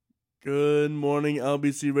Good morning,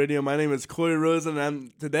 LBC Radio. My name is Corey Rosen,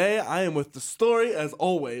 and today I am with The Story, as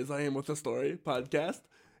always. I am with The Story podcast.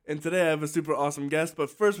 And today I have a super awesome guest. But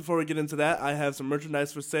first, before we get into that, I have some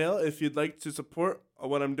merchandise for sale. If you'd like to support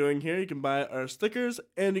what I'm doing here, you can buy our stickers,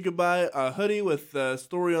 and you can buy a hoodie with The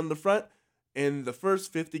Story on the front and the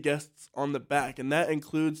first 50 guests on the back. And that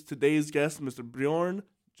includes today's guest, Mr. Bjorn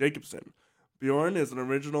Jacobsen. Bjorn is an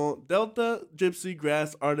original Delta Gypsy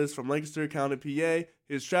Grass artist from Lancaster County, PA.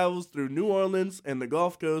 His travels through New Orleans and the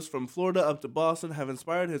Gulf Coast from Florida up to Boston have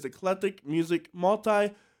inspired his eclectic music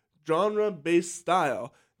multi-genre-based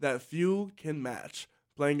style that few can match.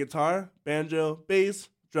 Playing guitar, banjo, bass,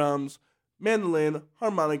 drums, mandolin,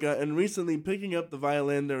 harmonica, and recently picking up the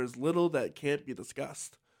violin, there is little that can't be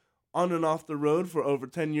discussed. On and off the road for over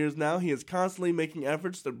 10 years now, he is constantly making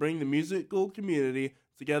efforts to bring the musical community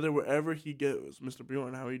together wherever he goes. Mr.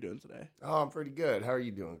 Bjorn, how are you doing today? Oh, I'm pretty good. How are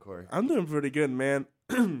you doing, Corey? I'm doing pretty good, man.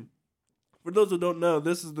 For those who don't know,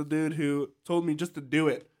 this is the dude who told me just to do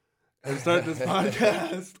it and start this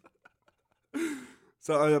podcast.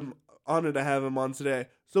 So I'm honored to have him on today.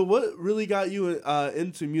 So what really got you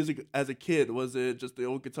into music as a kid? Was it just the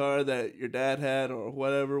old guitar that your dad had or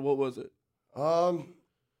whatever? What was it? Well,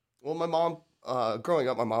 my mom, growing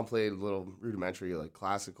up, my mom played a little rudimentary, like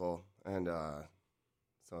classical, and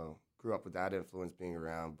so grew up with that influence being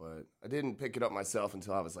around, but I didn't pick it up myself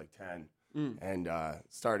until I was like 10 and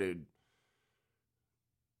started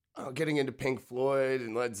getting into Pink Floyd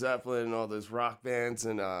and Led Zeppelin and all those rock bands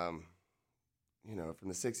and, from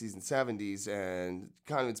the 60s and 70s, and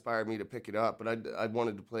kind of inspired me to pick it up, but I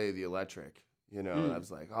wanted to play the electric, I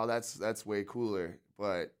was like, oh, that's way cooler,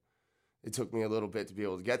 but it took me a little bit to be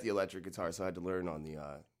able to get the electric guitar, so I had to learn on the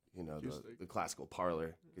the classical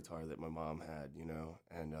parlor guitar that my mom had,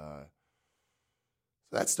 and so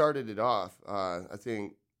that started it off. I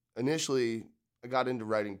think initially I got into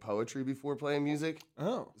writing poetry before playing music.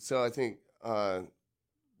 Oh. So I think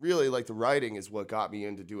really like the writing is what got me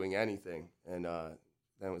into doing anything, and then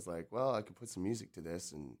it was like, well, I could put some music to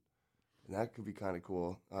this, and that could be kind of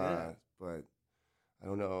cool. Yeah. But I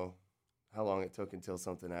don't know how long it took until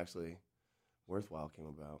something actually worthwhile came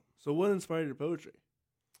about. So what inspired your poetry?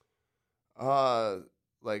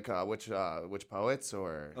 Which poets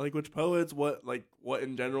or Like which poets? What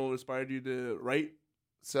in general inspired you to write?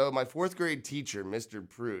 So my fourth grade teacher, Mr.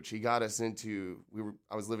 Pruch, he got us into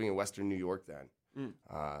I was living in Western New York then,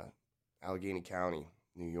 Allegheny County,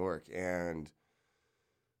 New York, and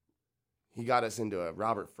he got us into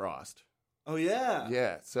Robert Frost. Oh yeah.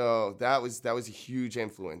 Yeah. So that was a huge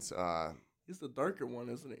influence. He's the darker one,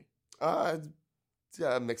 isn't he?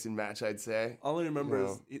 Mix and match, I'd say. All I remember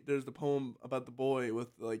is there's the poem about the boy with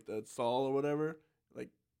like the Saul or whatever,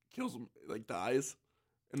 like kills him, like dies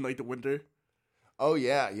in like the winter. Oh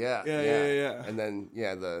yeah. And then you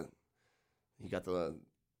got the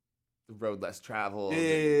road less traveled.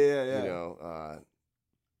 Yeah.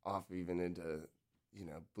 Off even into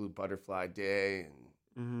Blue Butterfly Day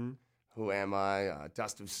and Who Am I?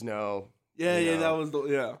 Dust of Snow. Yeah, that was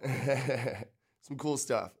some cool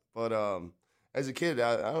stuff. But as a kid,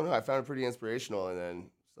 I don't know. I found it pretty inspirational, and then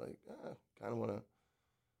it's like, kind of want to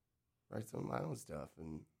write some of my own stuff,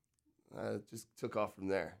 and I just took off from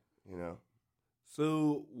there,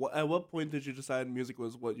 So, at what point did you decide music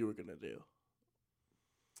was what you were gonna do?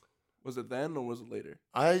 Was it then, or was it later?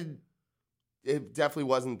 It definitely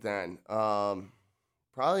wasn't then.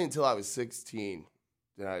 Probably until I was 16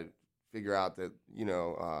 did I figure out that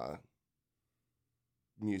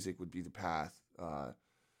music would be the path. I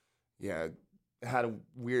had a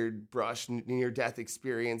weird brush near-death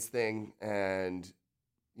experience thing, and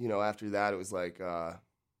after that it was like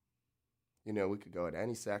we could go at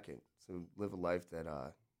any second, so live a life that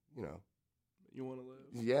You want to live?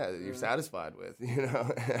 yeah, you're satisfied with.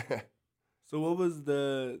 So what was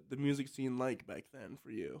the music scene like back then for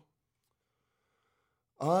you?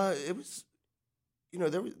 It was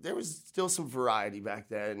there was still some variety back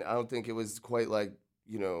then. I don't think it was quite like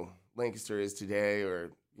Lancaster is today, or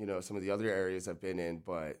some of the other areas I've been in,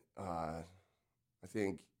 but I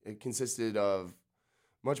think it consisted of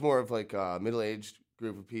much more of like a middle-aged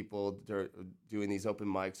group of people doing these open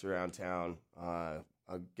mics around town,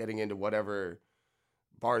 getting into whatever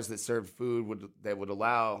bars that served food that would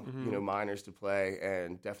allow minors to play,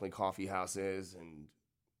 and definitely coffee houses and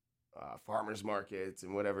farmers markets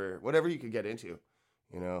and whatever you could get into,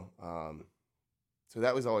 So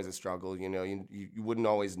that was always a struggle, You wouldn't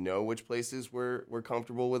always know which places were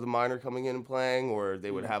comfortable with a minor coming in and playing, or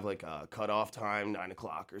they would have like a cutoff time, 9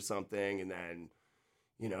 o'clock or something, and then,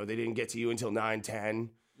 they didn't get to you until 9:10,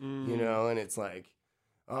 and it's like,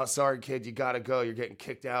 oh, sorry, kid, you gotta go. You're getting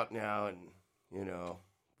kicked out now, and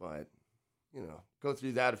but go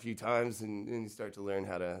through that a few times, and you start to learn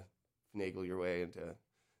how to finagle your way into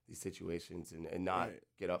these situations and not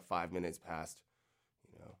get up 5 minutes past,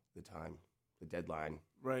 the time, the deadline.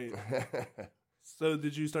 Right. So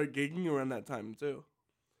did you start gigging around that time too?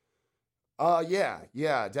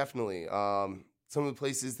 Yeah, definitely. Some of the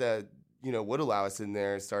places that, would allow us in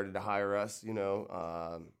there started to hire us,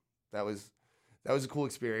 that was a cool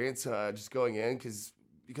experience, just going in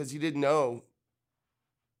because you didn't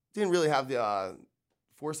really have the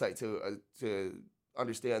foresight to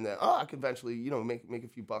understand that, I could eventually, make a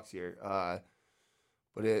few bucks here.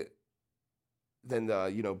 But then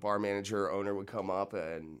the, bar manager or owner would come up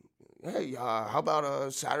and, hey, how about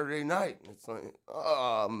a Saturday night? And it's like,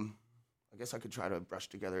 I guess I could try to brush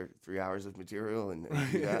together 3 hours of material and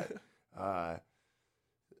do that.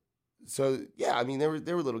 So yeah, I mean, there were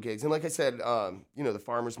little gigs, and like I said, the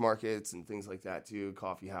farmers markets and things like that too,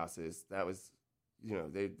 coffee houses. That was,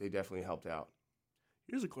 they definitely helped out.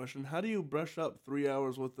 Here's a question: how do you brush up 3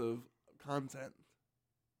 hours worth of content?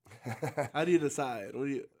 How do you decide? What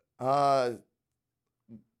do you?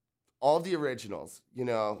 All the originals,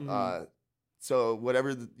 Mm-hmm. So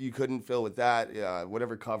whatever you couldn't fill with that,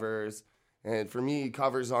 whatever covers. And for me,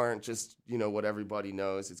 covers aren't just, what everybody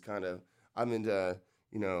knows. It's kind of, I'm into,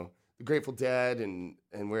 the Grateful Dead and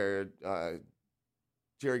where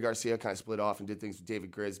Jerry Garcia kind of split off and did things with David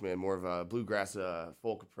Grisman, more of a bluegrass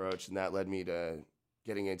folk approach. And that led me to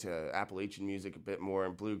getting into Appalachian music a bit more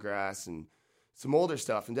and bluegrass and some older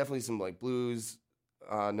stuff and definitely some like blues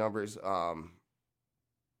numbers.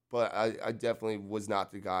 But I definitely was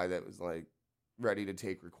not the guy that was like ready to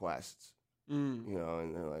take requests, and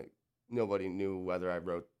they're like, nobody knew whether I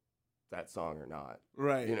wrote that song or not.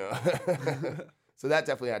 Right. So that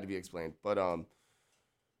definitely had to be explained. But,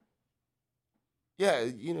 yeah,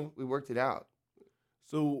 we worked it out.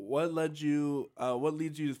 So what leads you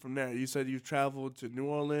from there? You said you've traveled to New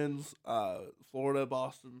Orleans, Florida,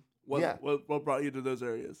 Boston. What brought you to those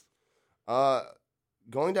areas?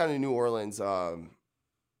 Going down to New Orleans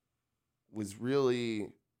was really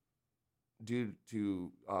due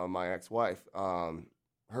to my ex-wife.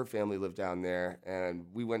 Her family lived down there, and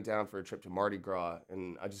we went down for a trip to Mardi Gras,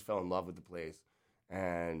 and I just fell in love with the place,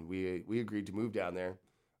 and we agreed to move down there.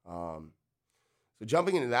 So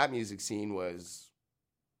jumping into that music scene was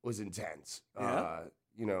intense. Yeah.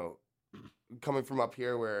 Coming from up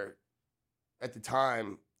here where at the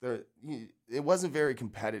time it wasn't very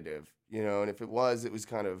competitive, and if it was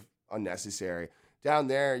kind of unnecessary. Down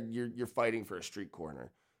there, you're fighting for a street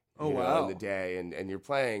corner. Wow. In the day, and you're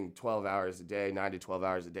playing 12 hours a day, 9 to 12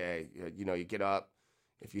 hours a day. You get up.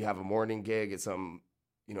 If you have a morning gig at some,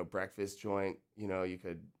 breakfast joint, you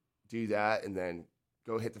could do that and then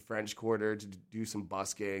go hit the French Quarter to do some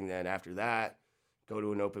busking. Then after that, go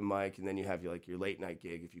to an open mic, and then you have your late night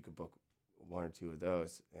gig if you could book one or two of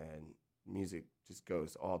those. And music just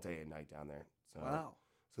goes all day and night down there. So, wow.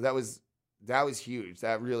 So that was huge.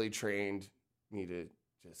 That really trained me to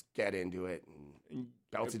just get into it and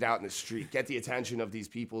belt it out in the street, get the attention of these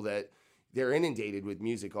people that they're inundated with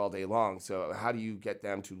music all day long. So how do you get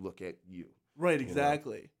them to look at you? Right,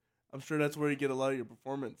 exactly. I'm sure that's where you get a lot of your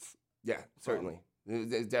performance. Yeah, certainly.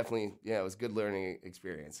 It definitely, it was a good learning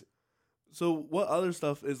experience. So what other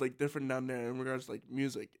stuff is like different down there in regards to like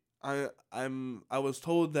music? I was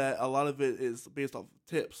told that a lot of it is based off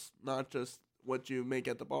tips, not just what you make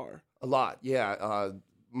at the bar. A lot, yeah.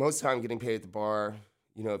 Most of the time getting paid at the bar,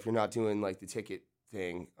 if you're not doing like the ticket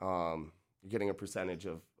thing, you're getting a percentage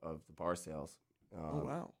of the bar sales. Oh,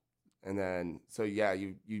 wow. And then, so yeah,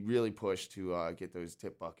 you really push to get those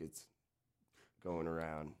tip buckets going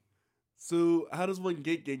around. So how does one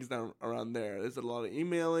get gigs down around there? Is it a lot of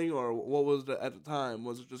emailing, or what was it at the time?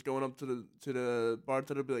 Was it just going up to the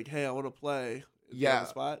bartender and be like, hey, I want to play? Yeah. On the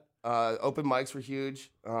spot? Open mics were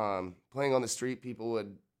huge. Playing on the street, people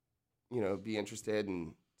would, be interested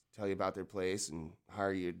and tell you about their place and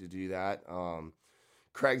hire you to do that.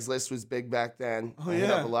 Craigslist was big back then. Oh, I yeah.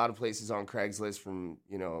 hit up a lot of places on Craigslist from,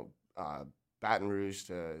 Baton Rouge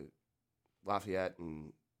to Lafayette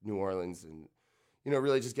and New Orleans and,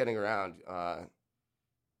 really just getting around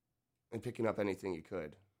and picking up anything you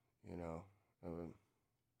could,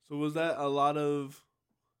 So was that a lot of,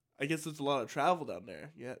 I guess it's a lot of travel down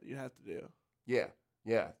there you have to do.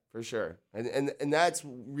 Yeah, for sure. And that's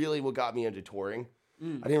really what got me into touring.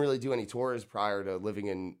 I didn't really do any tours prior to living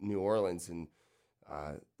in New Orleans, and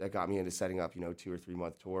that got me into setting up, 2 or 3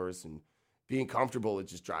 month tours and being comfortable with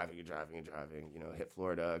just driving. Hit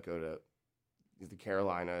Florida, go to the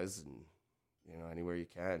Carolinas, and anywhere you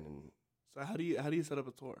can. And So how do you set up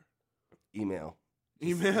a tour? email.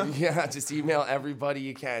 Email? Yeah, just email everybody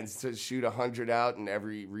you can to shoot 100 out in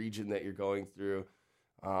every region that you're going through.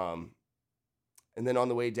 And then on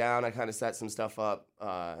the way down, I kind of set some stuff up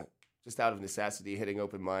just out of necessity, hitting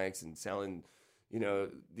open mics and selling,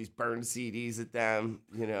 these burned CDs at them.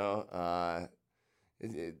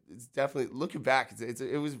 It's definitely, looking back,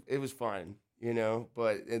 it was fun,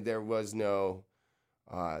 but there was no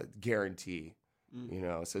guarantee.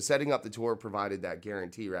 So setting up the tour provided that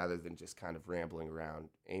guarantee rather than just kind of rambling around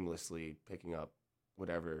aimlessly, picking up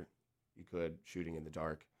whatever you could, shooting in the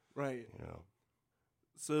dark. Right.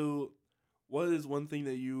 So what is one thing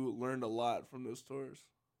that you learned a lot from those tours?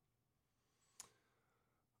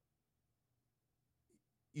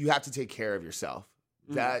 You have to take care of yourself.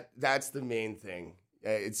 That's the main thing.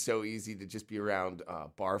 It's so easy to just be around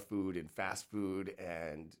bar food and fast food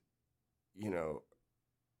and,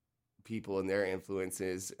 people and their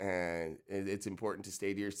influences. And it's important to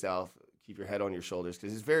stay to yourself, keep your head on your shoulders,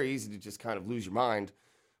 because it's very easy to just kind of lose your mind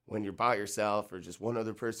when you're by yourself or just one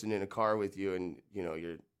other person in a car with you, and,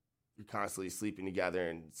 you're constantly sleeping together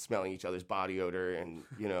and smelling each other's body odor and,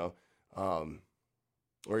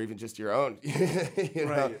 or even just your own,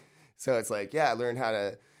 Right. So it's like, learn how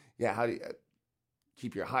do you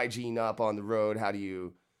keep your hygiene up on the road? How do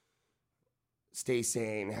you stay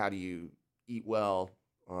sane? How do you eat well?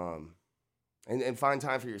 And find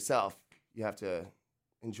time for yourself. You have to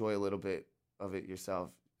enjoy a little bit of it yourself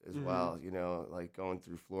as well. Like going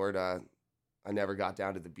through Florida, I never got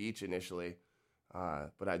down to the beach initially,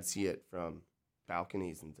 but I'd see it from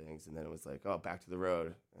balconies and things. And then it was like, oh, back to the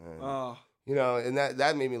road. And, and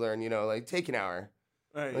that made me learn, like take an hour,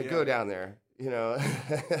 right, go down there,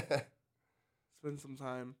 Spend some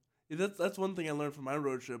time. Yeah, that's one thing I learned from my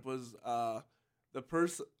road trip was the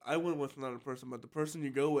person I went with, another person, but the person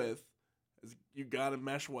you go with is you gotta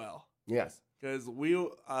mesh well. Yes. Because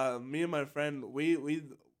me and my friend, we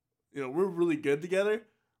we're really good together,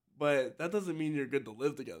 but that doesn't mean you're good to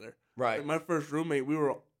live together. Right. Like my first roommate, we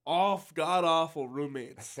were god awful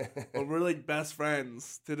roommates, but we're like best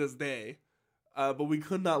friends to this day. But we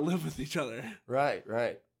could not live with each other. Right.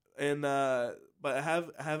 And but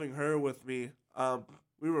having her with me,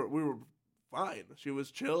 we were fine. She was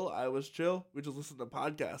chill. I was chill. We just listened to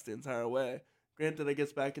podcasts the entire way. Granted, I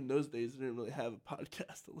guess back in those days, we didn't really have a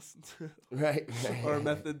podcast to listen to. Right. Our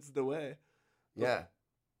methods the way. Yeah.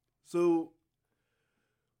 So,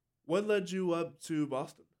 what led you up to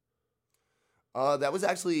Boston? That was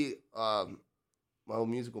actually my old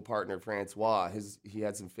musical partner, Francois. He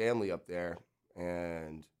had some family up there,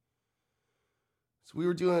 and so we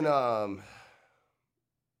were doing.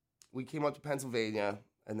 We came up to Pennsylvania,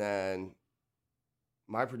 and then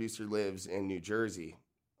my producer lives in New Jersey,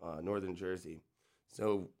 northern Jersey.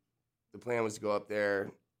 So the plan was to go up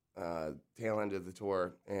there, tail end of the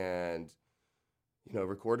tour, and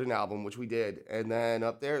record an album, which we did. And then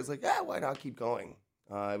up there, it was like, why not keep going?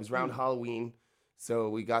 It was around Halloween, so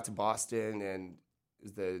we got to Boston, and it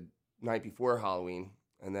was the night before Halloween.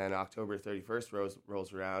 And then October 31st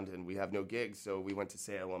rolls around, and we have no gigs, so we went to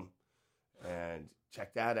Salem and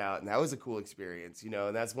checked that out. And that was a cool experience,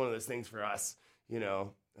 and that's one of those things for us,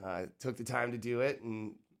 took the time to do it,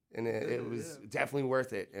 and it was definitely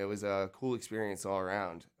worth it. It was a cool experience all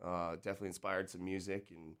around. Definitely inspired some music.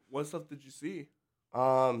 And what stuff did you see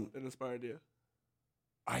that inspired you?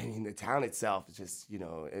 I mean, the town itself is just,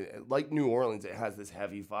 like New Orleans, it has this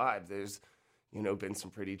heavy vibe. There's, been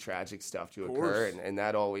some pretty tragic stuff to occur, and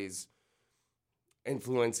that always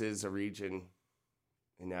influences a region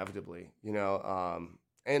inevitably,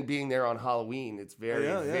 and being there on Halloween, it's very,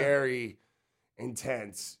 very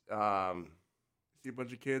intense. See a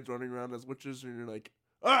bunch of kids running around as witches, and you're like,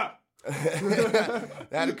 ah!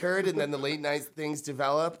 That occurred, and then the late night things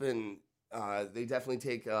develop, and they definitely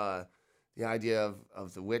take the idea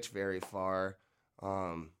of the witch very far.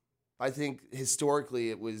 I think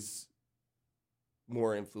historically it was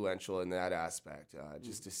more influential in that aspect,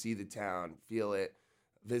 just to see the town, feel it,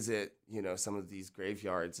 visit, some of these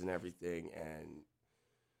graveyards and everything,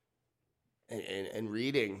 and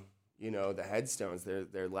reading, the headstones,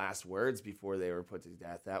 their last words before they were put to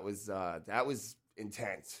death. That was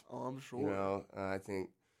intense. Oh, I'm sure. I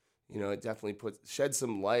think, it definitely shed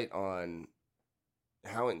some light on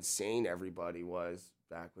how insane everybody was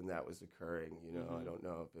back when that was occurring. I don't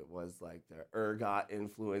know if it was like the ergot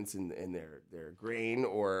influence in their grain,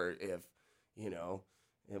 or if,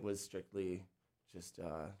 it was strictly just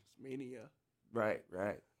mania. Right.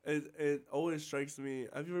 It always strikes me.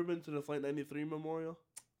 Have you ever been to the Flight 93 Memorial?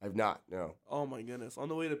 I've not, no. Oh my goodness. On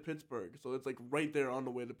the way to Pittsburgh. So it's like right there on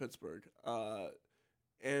the way to Pittsburgh.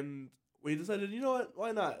 And we decided, you know what?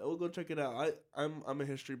 Why not? We'll go check it out. I'm a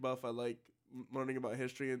history buff. I like learning about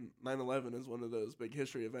history, and 9/11 is one of those big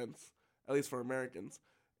history events, at least for Americans.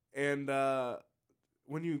 And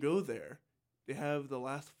when you go there, they have the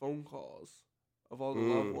last phone calls of all the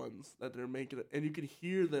loved ones that they're making, and you can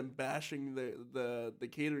hear them bashing the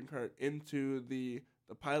catering cart into the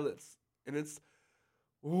pilots, and it's,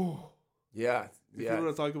 ooh. Yeah. If you want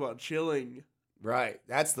to talk about chilling. Right.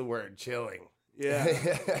 That's the word, chilling. Yeah.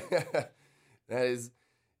 That is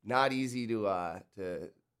not easy to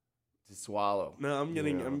swallow. No, I'm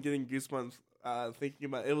getting goosebumps thinking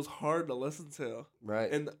about it. It was hard to listen to. Right.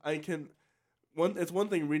 And it's one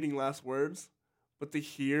thing reading last words, but to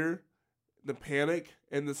hear the panic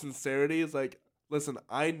and the sincerity is like, listen,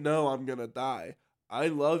 I know I'm going to die. I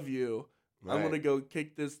love you. Right. I'm going to go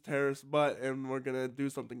kick this terrorist butt and we're going to do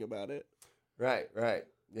something about it. Right.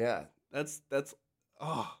 Yeah. That's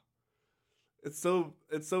it's so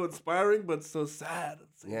inspiring but so sad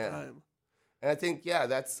at the same time. And I think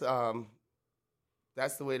that's the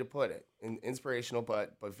way to put it. Inspirational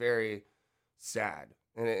but very sad.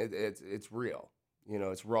 And it's real. You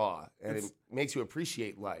know, it's raw and it makes you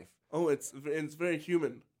appreciate life. Oh, it's very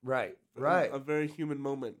human. Right. A very human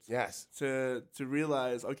moment. Yes. To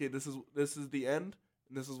realize, okay, this is the end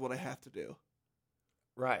and this is what I have to do.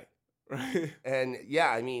 Right. Right. And yeah,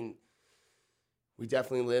 I mean, we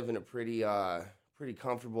definitely live in a pretty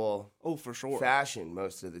comfortable for sure fashion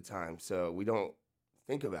most of the time. So we don't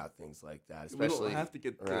think about things like that, especially we don't have to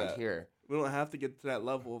get around here. We don't have to get to that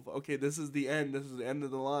level of, okay, this is the end. This is the end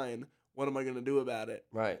of the line. What am I going to do about it?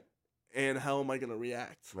 Right. And how am I going to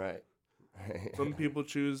react? Right. Some people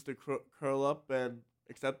choose to curl up and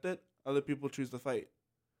accept it. Other people choose to fight.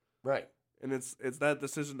 Right. And it's that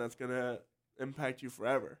decision that's going to impact you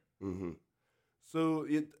forever. Mm-hmm. So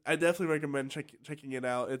I definitely recommend checking it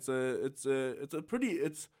out. It's a pretty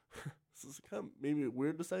this is kind of maybe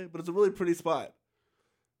weird to say, but it's a really pretty spot.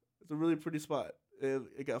 It's a really pretty spot.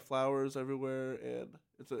 It got flowers everywhere, and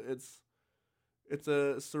it's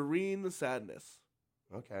a serene sadness.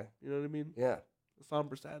 Okay. You know what I mean? Yeah. A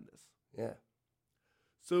somber sadness. Yeah.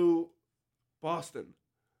 So, Boston,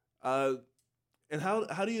 and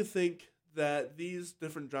how do you think that these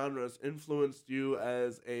different genres influenced you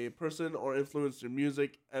as a person or influenced your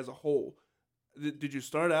music as a whole? Did you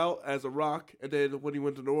start out as a rock, and then when you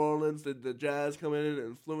went to New Orleans, did the jazz come in and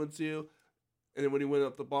influence you? And then when you went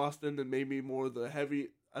up to Boston, then maybe more the heavy.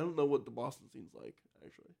 I don't know what the Boston scene's like,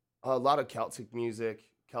 actually. A lot of Celtic music,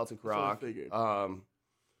 Celtic rock.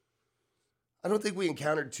 I don't think we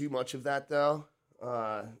encountered too much of that, though.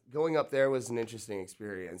 Going up there was an interesting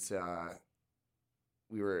experience.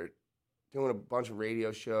 We were doing a bunch of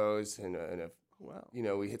radio shows, and wow. You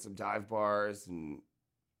know, we hit some dive bars. And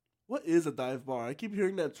what is a dive bar? I keep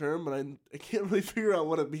hearing that term, but I can't really figure out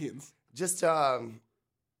what it means. Just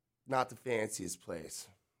not the fanciest place,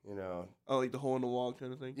 you know. Oh, like the hole in the wall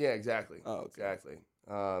kind of thing? Yeah, exactly. Oh, okay. Exactly.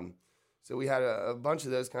 So we had a bunch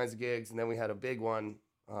of those kinds of gigs, and then we had a big one,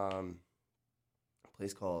 a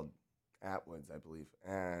place called Atwoods, I believe.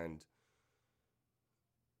 And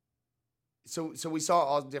so we saw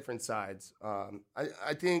all different sides.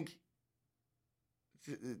 I think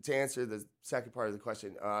to answer the second part of the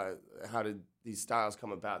question, how did these styles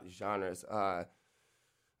come about, these genres? I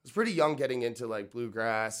was pretty young getting into like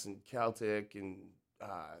bluegrass and Celtic and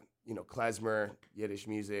klezmer, Yiddish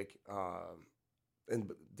music,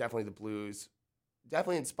 and definitely the blues.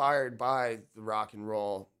 Definitely inspired by the rock and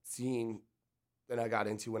roll scene that I got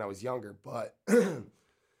into when I was younger, but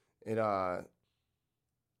it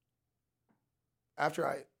after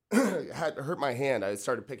I had hurt my hand, I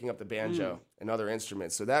started picking up the banjo and other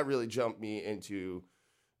instruments. So that really jumped me into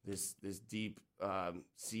this deep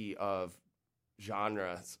sea of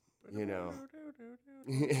genres, you know.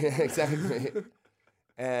 Exactly.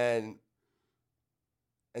 And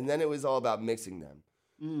then it was all about mixing them,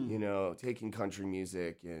 you know, taking country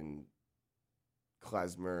music and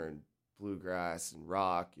klezmer and bluegrass and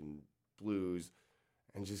rock and blues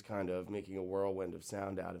and just kind of making a whirlwind of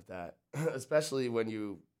sound out of that, especially when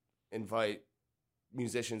you invite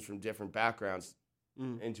musicians from different backgrounds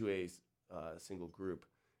into a single group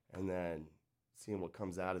and then seeing what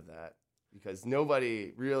comes out of that. Because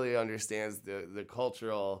nobody really understands the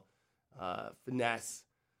cultural finesse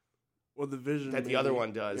or the vision that the other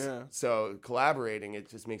one does. Yeah. So collaborating, it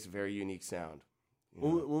just makes a very unique sound.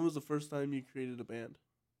 When was the first time you created a band?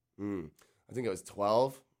 I think it was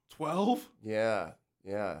 12. 12? Yeah.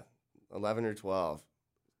 11 or 12.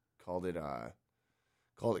 Called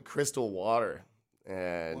it Crystal Water.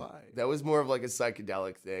 And why? That was more of like a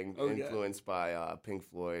psychedelic thing, influenced by Pink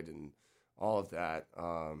Floyd and all of that.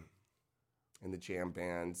 And the jam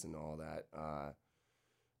bands and all that.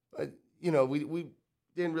 But, you know, we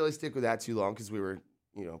didn't really stick with that too long because we were,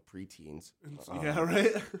 preteens. Yeah,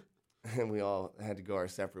 right. And we all had to go our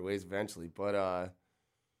separate ways eventually. But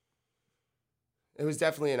it was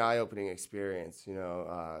definitely an eye-opening experience.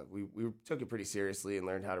 We took it pretty seriously and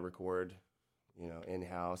learned how to record,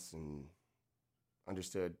 in-house, and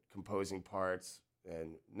understood composing parts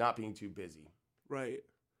and not being too busy. Right.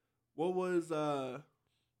 What was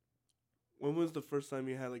when was the first time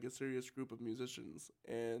you had like a serious group of musicians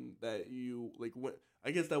and that you like went? I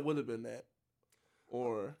guess that would have been that,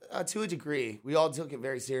 or to a degree, we all took it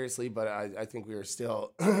very seriously, but I think we were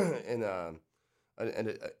still in a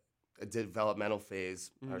developmental phase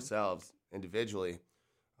ourselves individually.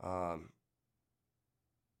 I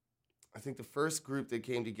think the first group that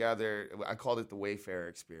came together, I called it the Wayfarer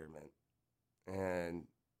Experiment, and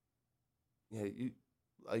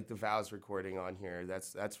like the Vows recording on here,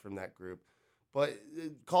 that's from that group. But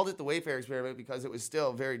called it the Wayfarer Experiment because it was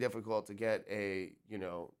still very difficult to get a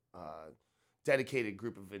dedicated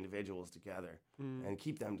group of individuals together and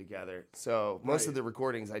keep them together. So most of the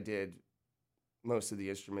recordings I did most of the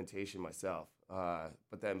instrumentation myself.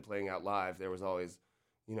 But then playing out live, there was always,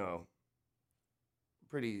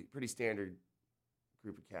 pretty standard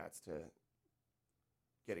group of cats to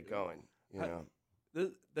get it going.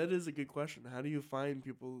 That is a good question. How do you find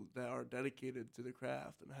people that are dedicated to the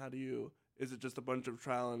craft, and is it just a bunch of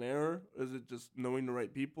trial and error? Is it just knowing the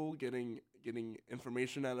right people, getting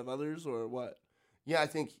information out of others, or what? Yeah, I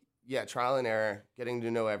think trial and error, getting to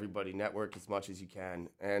know everybody, network as much as you can,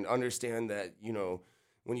 and understand that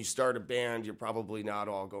when you start a band, you're probably not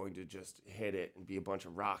all going to just hit it and be a bunch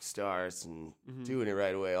of rock stars and doing it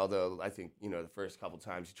right away. Although I think the first couple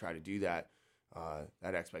times you try to do that,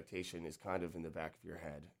 that expectation is kind of in the back of your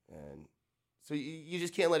head, and so you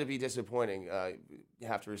just can't let it be disappointing. You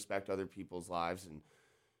have to respect other people's lives and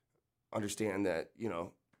understand that,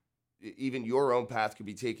 even your own path could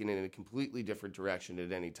be taken in a completely different direction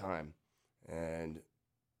at any time. And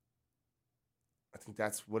I think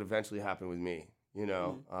that's what eventually happened with me.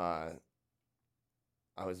 I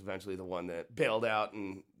was eventually the one that bailed out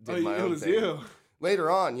and did my own thing. You.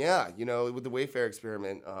 Later on, with the Wayfarer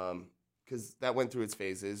Experiment, because that went through its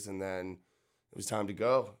phases, and then it was time to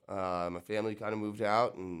go. My family kind of moved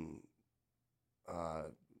out and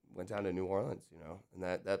went down to New Orleans, and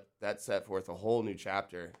that set forth a whole new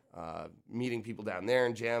chapter, meeting people down there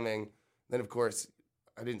and jamming. Then, of course,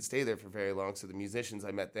 I didn't stay there for very long, so the musicians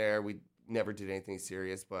I met there, we never did anything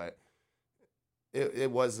serious, but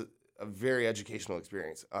it was a very educational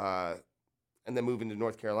experience. And then moving to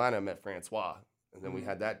North Carolina, I met Francois, and then we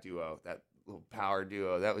had that duo, that little power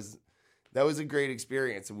duo. That was a great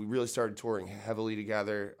experience, and we really started touring heavily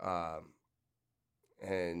together.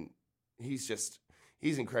 And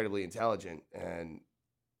he's incredibly intelligent and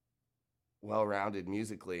well-rounded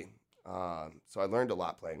musically. So I learned a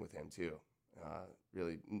lot playing with him too.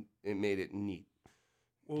 Really, it made it neat.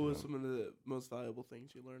 What was some of the most valuable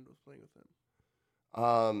things you learned with playing with him?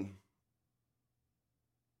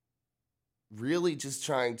 Really just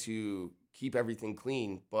trying to keep everything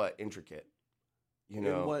clean but intricate.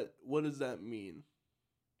 And what does that mean?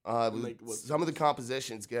 Some of the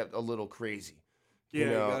compositions get a little crazy.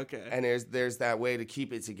 Okay. And there's that way to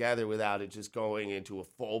keep it together without it just going into a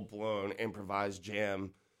full-blown improvised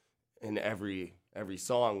jam in every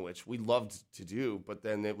song, which we loved to do, but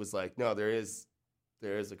then it was like, no, there is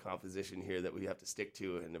a composition here that we have to stick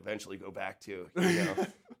to and eventually go back to,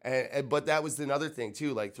 but that was another thing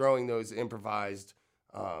too, like throwing those improvised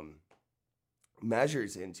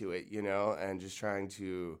measures into it, and just trying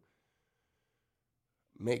to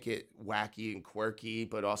make it wacky and quirky,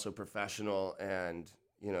 but also professional and,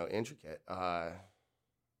 intricate.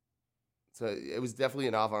 So it was definitely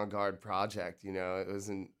an avant-garde project,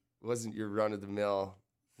 it wasn't your run-of-the-mill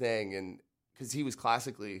thing, and because he was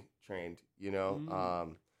classically trained,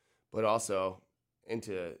 but also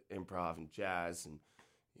into improv and jazz and,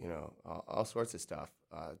 all sorts of stuff.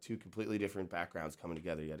 Two completely different backgrounds coming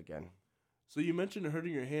together yet again. So you mentioned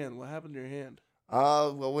hurting your hand. What happened to your hand?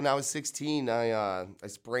 Well, when I was 16, I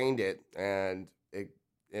sprained it, and it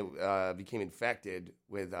became infected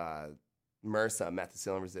with MRSA,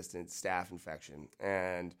 methicillin-resistant staph infection,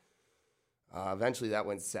 and eventually that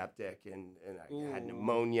went septic, and I had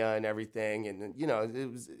pneumonia and everything, and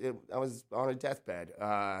I was on a deathbed,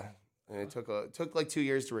 and it took like 2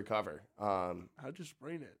 years to recover. How'd you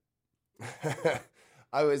sprain it?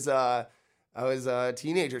 I was a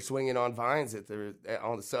teenager swinging on vines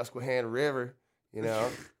on the Susquehanna River.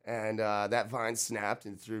 And that vine snapped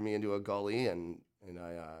and threw me into a gully, and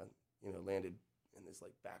I landed in this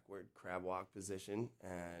like backward crab walk position,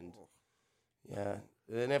 and Yeah.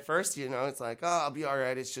 And at first, it's like, oh, I'll be all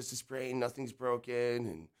right. It's just a sprain. Nothing's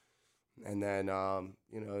broken. And then,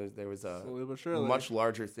 there was a Slowly but surely. much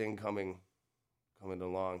larger thing coming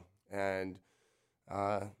along. And,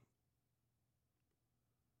 I'm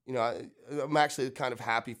actually kind of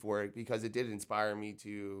happy for it because it did inspire me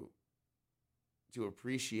to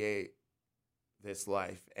appreciate this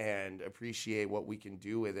life and appreciate what we can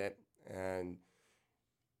do with it and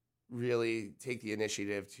really take the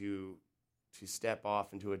initiative to step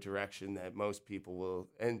off into a direction that most people will,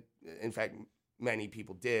 and in fact, many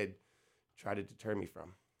people did try to deter me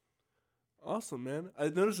from. Awesome, man. I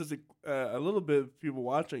noticed there's a little bit of people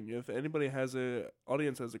watching. If anybody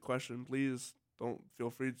audience has a question, please don't feel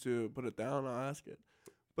free to put it down. I'll ask it.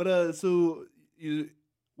 But so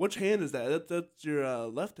which hand is that? That's your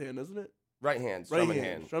left hand, isn't it? Right hand,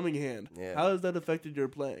 strumming hand. Yeah. How has that affected your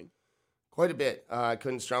playing? Quite a bit. I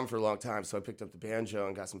couldn't strum for a long time, so I picked up the banjo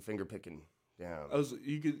and got some finger picking down.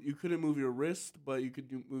 You couldn't move your wrist, but you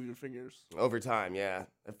could move your fingers. Over time, yeah.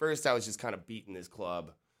 At first, I was just kind of beating this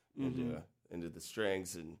club into the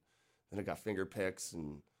strings, and then I got finger picks,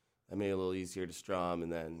 and that made it a little easier to strum,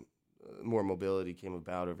 and then more mobility came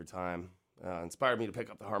about over time. Inspired me to pick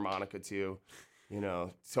up the harmonica too,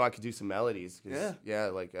 so I could do some melodies.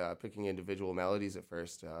 Picking individual melodies at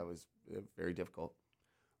first was very difficult.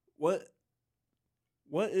 What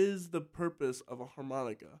is the purpose of a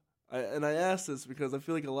harmonica? I ask this because I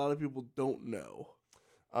feel like a lot of people don't know,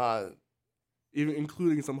 even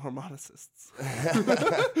including some harmonicists.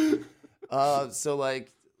 So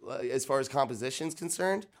like as far as composition's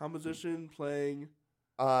concerned, playing.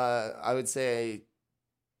 I would say,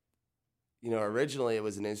 originally it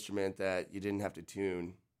was an instrument that you didn't have to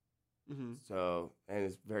tune, so and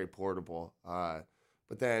it's very portable.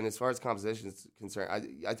 But then, as far as composition is concerned,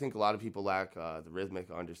 I think a lot of people lack the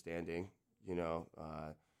rhythmic understanding, and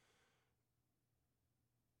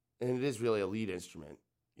it is really a lead instrument.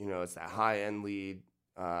 It's that high-end lead.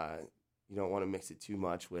 You don't want to mix it too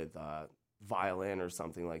much with violin or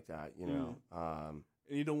something like that, And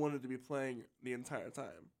you don't want it to be playing the entire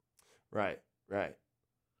time. Right.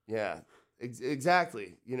 Yeah,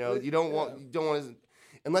 exactly. You don't want to.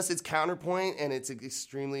 Unless it's counterpoint and it's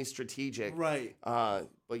extremely strategic. Right.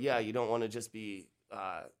 But yeah, you don't want to just be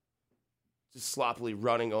just sloppily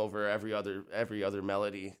running over every other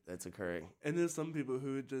melody that's occurring. And there's some people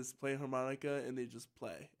who just play harmonica and they just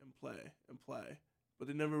play and play and play. But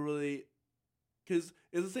they never really... Because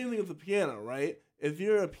it's the same thing with the piano, right? If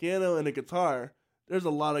you're a piano and a guitar, there's a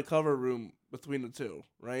lot of cover room between the two,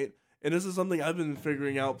 right? And this is something I've been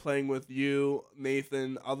figuring out playing with you,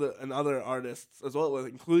 Nathan, other artists as well,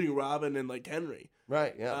 including Robin and like Henry.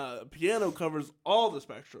 Right, yeah. Piano covers all the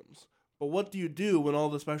spectrums. But what do you do when all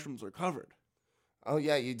the spectrums are covered? Oh,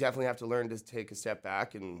 yeah, you definitely have to learn to take a step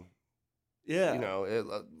back and,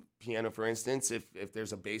 piano, for instance, if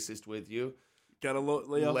there's a bassist with you, gotta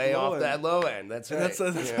lay off that low end. That's right. That's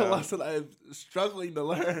a lesson I'm struggling to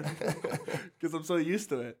learn because I'm so used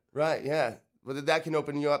to it. Right, yeah. But that can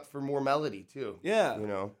open you up for more melody, too. Yeah.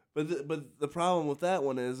 But the problem with that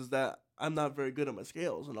one is that I'm not very good at my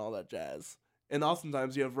scales and all that jazz. And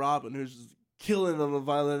oftentimes you have Robin, who's just killing on the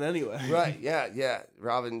violin anyway. Right, yeah.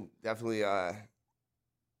 Robin definitely...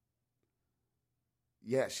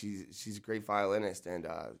 she's a great violinist and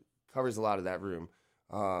covers a lot of that room.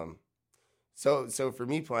 So for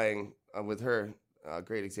me playing with her, a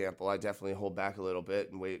great example, I definitely hold back a little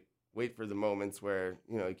bit and wait for the moments where,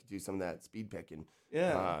 you could do some of that speed picking.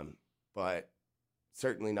 Yeah. But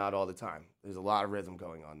certainly not all the time. There's a lot of rhythm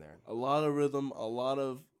going on there. A lot of rhythm, a lot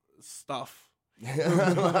of stuff.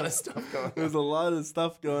 A lot of stuff going on. There's a lot of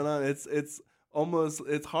stuff going on. It's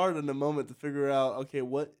hard in the moment to figure out, okay,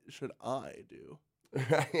 what should I do?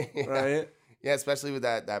 Right. Yeah. Right? Yeah, especially with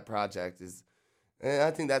that project and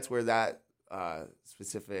I think that's where that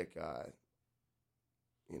specific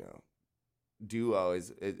duo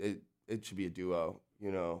is it should be a duo,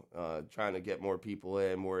 trying to get more people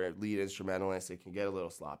in, more lead instrumentalists. It can get a little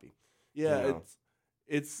sloppy. Yeah,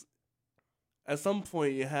 it's at some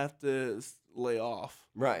point you have to lay off.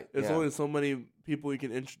 Right. There's only so many people you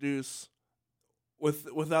can introduce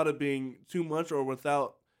without it being too much or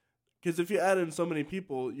without... Because if you add in so many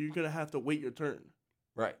people, you're going to have to wait your turn.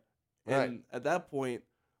 Right. And at that point,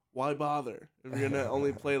 why bother if you're going to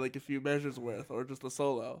only play like a few measures worth or just a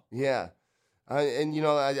solo? Yeah. I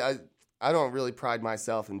don't really pride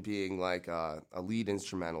myself in being like a lead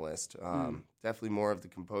instrumentalist. Definitely more of the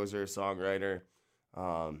composer, songwriter.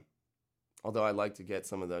 Although I'd like to get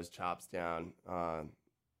some of those chops down.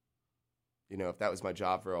 If that was my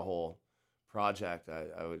job for a whole project,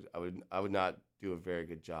 I would not do a very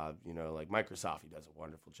good job. Like Microsoft, he does a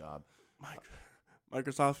wonderful job.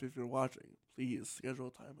 Microsoft, if you're watching, please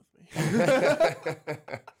schedule time with me.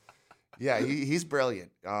 Yeah, he's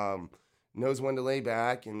brilliant. Knows when to lay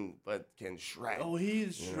back but can shred. Oh, he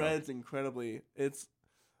shreds incredibly.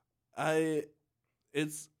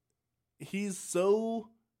 He's so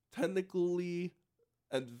technically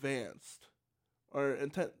advanced,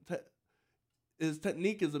 his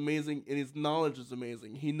technique is amazing and his knowledge is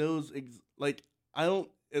amazing. He knows it's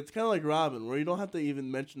kind of like Robin, where you don't have to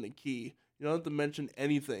even mention the key. You don't have to mention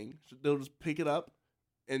anything. They'll just pick it up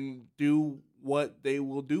and do what they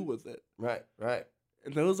will do with it. Right.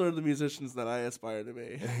 And those are the musicians that I aspire to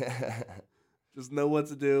be. Just know what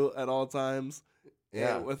to do at all times,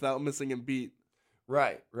 without missing a beat.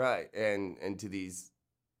 Right. And to these,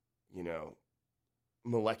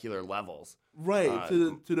 molecular levels. Right,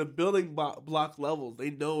 to the building block levels. They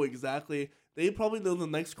know exactly. They probably know the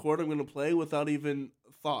next chord I'm going to play without even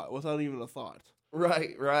a thought.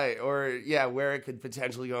 Right. Or, where it could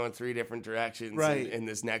potentially go in 3 different directions. Right. And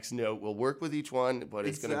this next note will work with each one, but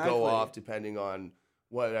it's going to go off depending on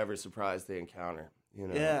whatever surprise they encounter.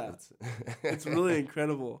 Yeah. It's really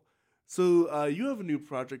incredible. So you have a new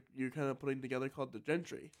project you're kind of putting together called The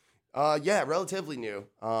Gentry. Relatively new.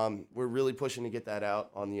 We're really pushing to get that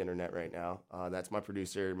out on the internet right now. That's my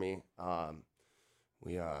producer, me.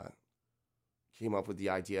 We came up with the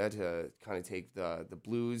idea to kind of take the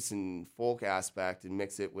blues and folk aspect and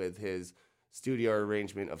mix it with his studio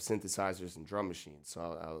arrangement of synthesizers and drum machines.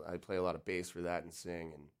 So I play a lot of bass for that and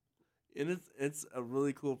sing. And it's a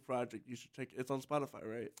really cool project. You should check it. It's on Spotify,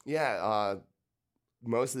 right? Yeah.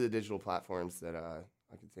 Most of the digital platforms that I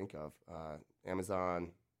can think of,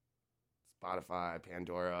 Amazon, Spotify,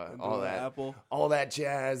 Pandora, all that, Apple, all that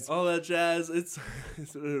jazz. It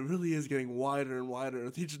really is getting wider and wider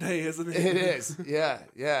with each day, isn't it? It is. Yeah.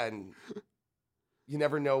 And you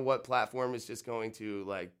never know what platform is just going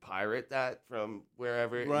to pirate that from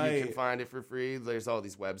wherever you can find it for free. There's all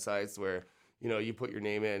these websites where you put your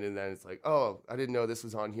name in and then it's like, oh, I didn't know this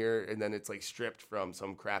was on here, and then it's stripped from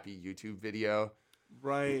some crappy YouTube video.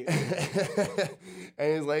 Right. And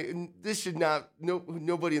it's like, this should not,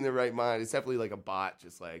 nobody in their right mind. It's definitely like a bot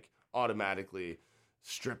just automatically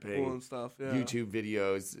stripping stuff, YouTube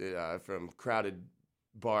videos from crowded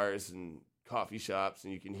bars and coffee shops,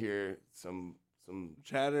 and you can hear some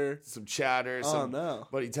chatter,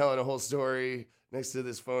 somebody telling a whole story next to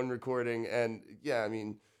this phone recording. And I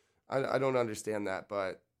mean, I don't understand that,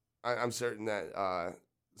 but I'm certain that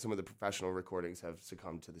some of the professional recordings have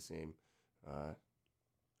succumbed to the same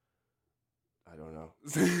I don't know.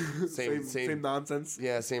 Same nonsense.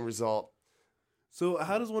 Yeah, same result. So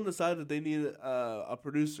how does one decide that they need a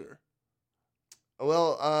producer?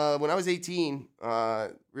 Well, when I was 18,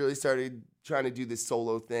 really started trying to do this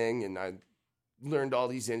solo thing, and I learned all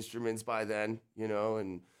these instruments by then, and I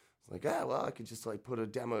was like, I could just put a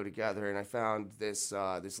demo together. And I found this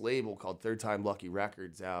label called Third Time Lucky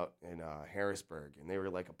Records out in Harrisburg, and they were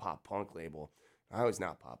like a pop punk label. I was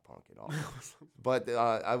not pop punk at all, but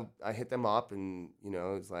I hit them up, and it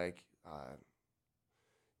was like, a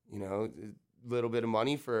little bit of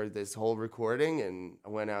money for this whole recording, and I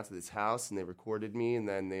went out to this house, and they recorded me, and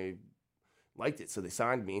then they liked it, so they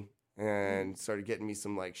signed me and started getting me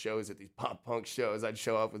some shows at these pop punk shows. I'd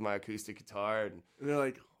show up with my acoustic guitar, and they're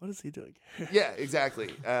like, "What is he doing?" Yeah,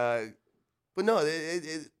 exactly. But no,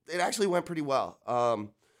 it actually went pretty well.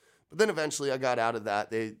 But then eventually I got out of that.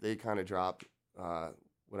 They kind of dropped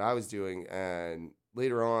what I was doing, and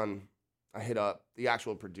later on I hit up the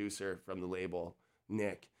actual producer from the label,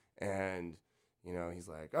 Nick, and he's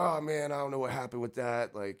like, oh man, I don't know what happened with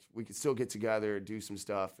that, we could still get together and do some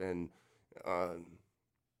stuff. And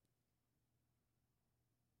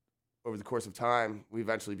over the course of time we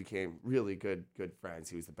eventually became really good friends.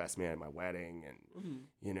 He was the best man at my wedding, and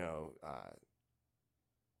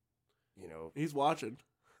he's watching.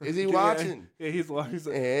 Is he watching? Yeah, he's watching. He's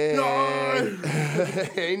like,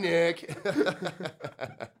 hey, Nick.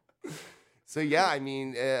 So yeah, I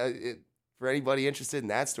mean, for anybody interested in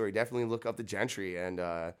that story, definitely look up The Gentry and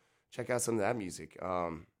check out some of that music,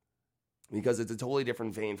 because it's a totally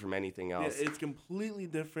different vein from anything else. Yeah, it's completely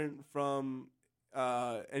different from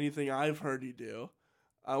anything I've heard you do.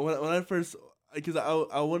 When I first, because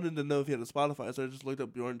I wanted to know if he had a Spotify, so I just looked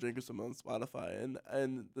up Bjorn Jacobsen on Spotify,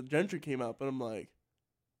 and The Gentry came up, and I'm like,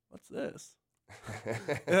 what's this?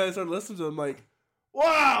 And I started listening to him, like,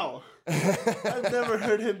 wow! I've never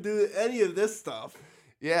heard him do any of this stuff.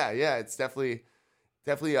 Yeah, it's definitely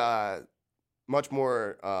much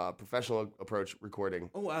more professional approach recording.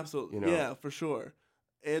 Oh, absolutely. Yeah, for sure.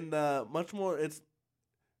 And much more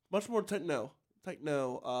techno.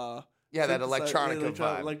 Yeah, that electronica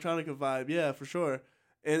vibe. Electronica vibe, yeah, for sure.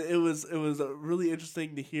 And it was really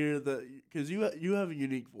interesting to hear because you have a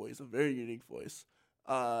unique voice, a very unique voice,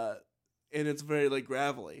 and it's very like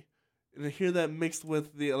gravelly, and to hear that mixed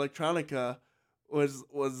with the electronica was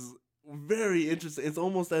very interesting. It's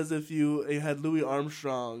almost as if you had Louis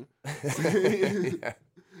Armstrong, Yeah.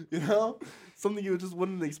 you know, something you just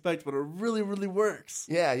wouldn't expect, but it really really works.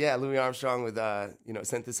 Yeah, Louis Armstrong with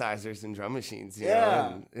synthesizers and drum machines.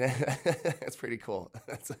 Yeah. That's pretty cool.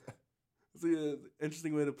 It's an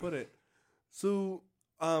interesting way to put it. So,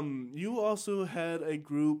 you also had a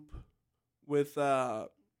group with what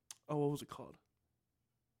was it called?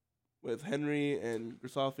 With Henry and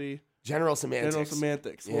Grisofi. General Semantics. General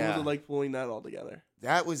Semantics. What was it like pulling that all together?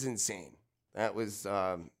 That was insane. That was,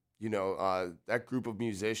 that group of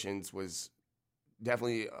musicians was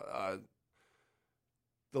definitely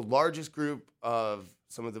the largest group of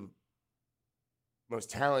some of the most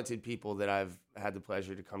talented people that I've had the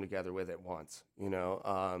pleasure to come together with at once.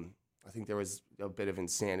 I think there was a bit of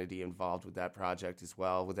insanity involved with that project as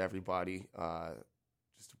well, with everybody.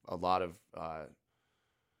 Just a lot of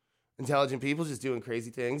intelligent people just doing crazy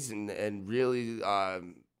things and really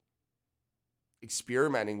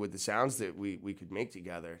experimenting with the sounds that we could make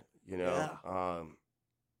together. Yeah.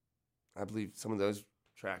 I believe some of those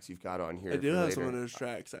tracks you've got on here. I do have some of those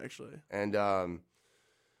tracks actually, and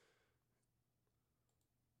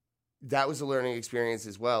that was a learning experience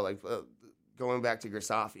as well. Like going back to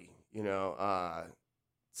Grisofi,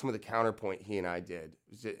 some of the counterpoint he and I did,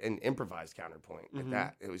 it was just an improvised counterpoint at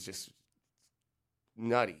that. It was just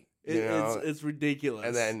nutty. It's ridiculous.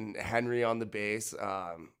 And then Henry on the bass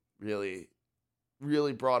really,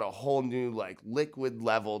 really brought a whole new like liquid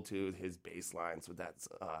level to his bass lines with that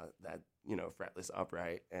fretless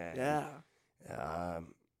upright and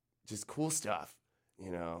just cool stuff,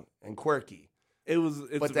 and quirky.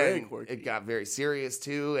 It's very quirky. It got very serious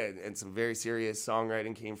too, and some very serious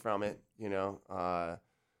songwriting came from it. But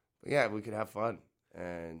yeah, we could have fun.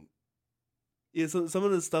 And yeah, so some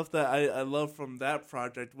of the stuff that I love from that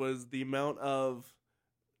project was the amount of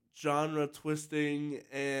genre twisting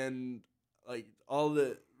and like all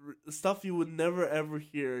the stuff you would never ever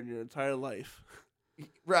hear in your entire life.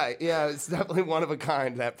 Right, yeah, it's definitely one of a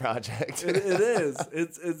kind, that project. It is.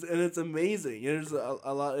 It's amazing. There's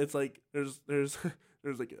a lot. It's like there's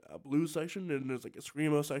like a blues section, and there's like a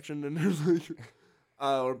screamo section, and there's like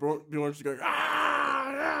or Bjorn just going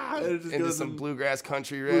and it just into goes some bluegrass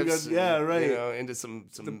country riffs. right. Into some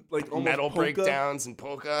like metal polka breakdowns and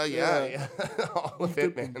polka. Yeah. All of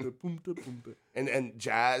it, man. And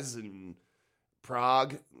jazz and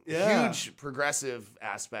prog. Yeah. Huge progressive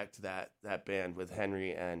aspect to that band with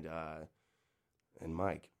Henry and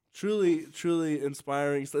Mike. Truly, truly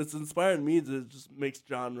inspiring. So it's inspired me to just mix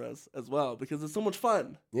genres as well because it's so much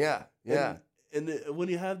fun. Yeah. And when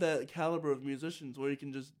you have that caliber of musicians where you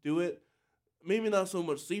can just do it, maybe not so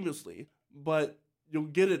much seamlessly, but you'll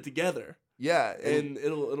get it together. Yeah, and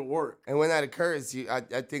it'll work. And when that occurs, I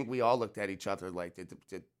think we all looked at each other like,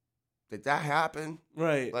 did that happen?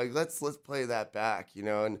 Right. Like let's play that back,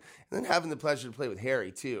 and then having the pleasure to play with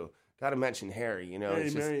Harry too. Got to mention Harry,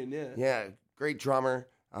 Harry Marion, yeah, great drummer,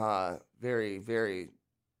 very very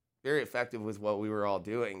very effective with what we were all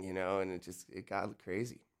doing, and it got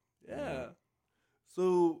crazy. Yeah.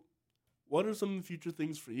 So, what are some future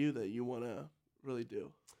things for you that you want to really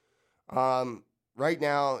do? Right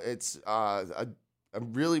now, it's I'm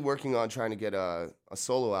really working on trying to get a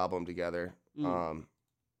solo album together.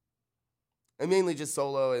 And mainly just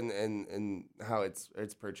solo and how it's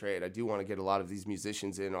portrayed. I do want to get a lot of these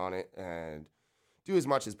musicians in on it and do as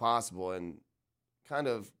much as possible and kind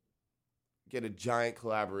of get a giant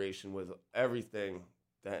collaboration with everything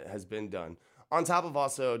that has been done. On top of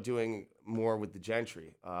also doing more with the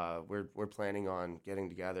Gentry. We're planning on getting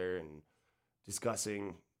together and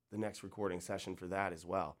discussing the next recording session for that as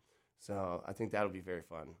well. So I think that'll be very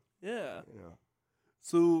fun. Yeah.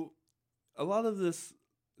 So a lot of your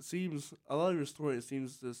story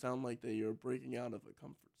seems to sound like that you're breaking out of a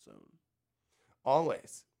comfort zone.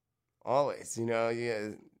 Always.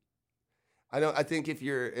 Yeah. I think if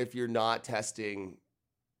you're not testing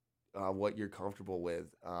what you're comfortable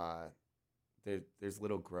with, there's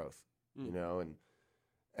little growth, and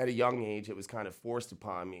at a young age it was kind of forced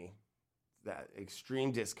upon me, that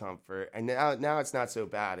extreme discomfort, and now it's not so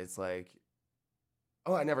bad. It's like,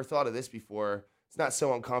 oh, I never thought of this before. It's not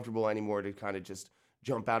so uncomfortable anymore to kind of just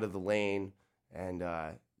jump out of the lane and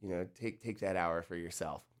take that hour for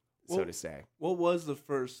yourself, so to say. What was the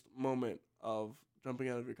first moment of jumping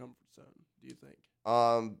out of your comfort zone, do you think?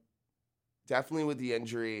 Definitely with the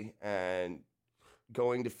injury and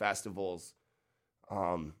going to festivals,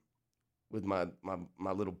 with my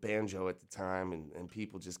little banjo at the time, and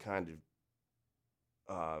people just kind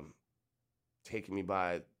of taking me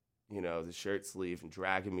by, the shirt sleeve and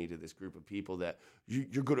dragging me to this group of people that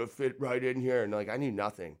you're going to fit right in here. And like, I knew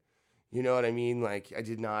nothing. You know what I mean? Like, I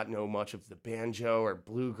did not know much of the banjo or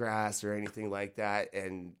bluegrass or anything like that.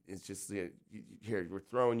 And it's just, here, we're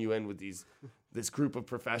throwing you in with this group of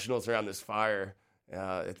professionals around this fire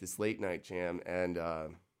at this late night jam. And,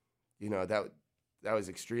 that was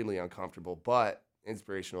extremely uncomfortable, but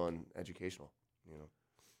inspirational and educational,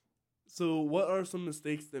 So what are some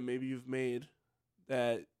mistakes that maybe you've made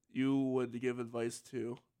that you would give advice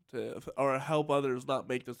to or help others not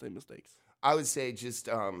make the same mistakes? I would say just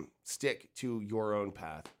stick to your own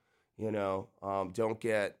path. Don't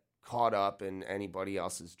get caught up in anybody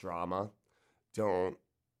else's drama. Don't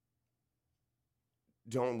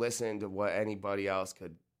listen to what anybody else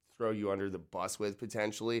could throw you under the bus with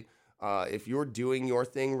potentially. If you're doing your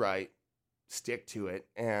thing right, stick to it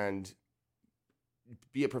and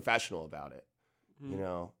be a professional about it.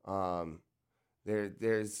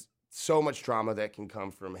 There's so much drama that can come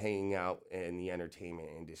from hanging out in the entertainment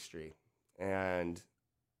industry. And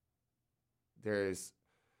there's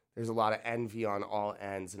a lot of envy on all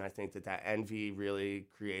ends, and I think that envy really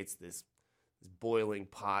creates this boiling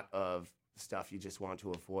pot of stuff you just want to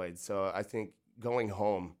avoid. So I think going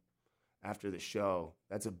home after the show,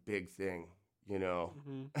 that's a big thing,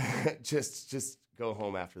 just go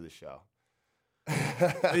home after the show.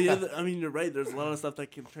 Yeah, I mean, you're right. There's a lot of stuff that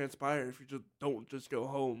can transpire if you just don't just go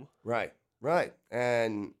home. Right.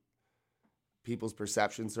 And people's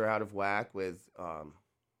perceptions are out of whack with, the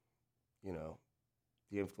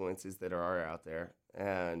influences that are out there.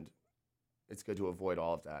 And it's good to avoid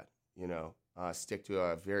all of that, stick to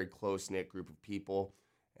a very close-knit group of people.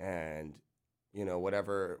 And,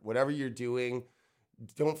 whatever you're doing,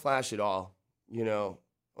 don't flash it all,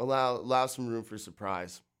 allow some room for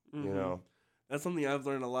surprise, That's something I've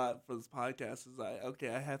learned a lot for this podcast is I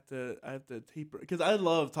have to taper because I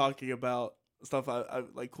love talking about stuff I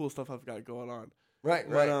like cool stuff I've got going on. Right.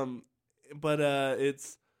 But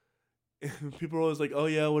it's people are always like, "Oh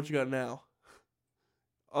yeah, what you got now?"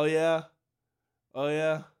 Oh yeah. You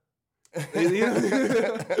know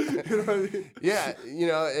what I mean? Yeah,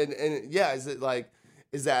 and yeah, is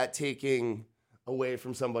that taking away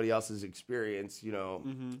from somebody else's experience,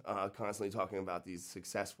 constantly talking about these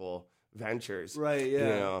successful ventures. Right,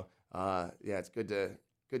 yeah. It's good to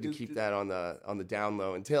keep that on the down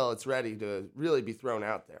low until it's ready to really be thrown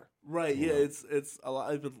out there. Right, yeah, it's a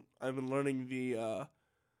lot. I've been learning the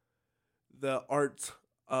art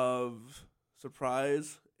of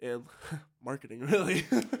surprise and marketing, really.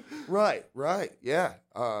 Right, yeah.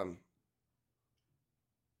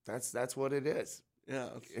 That's what it is. Yeah,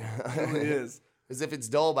 it really is. Because if it's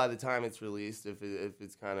dull by the time it's released, if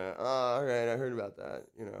it's kind of, all right, I heard about that,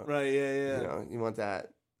 Right, yeah. You want that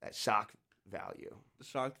shock value. The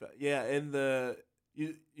shock value, yeah, and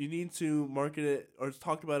you need to market it or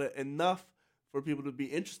talk about it enough for people to be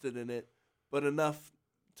interested in it, but enough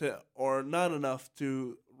or not enough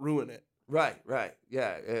to ruin it. Right,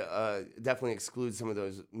 yeah. It definitely excludes some of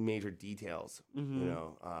those major details,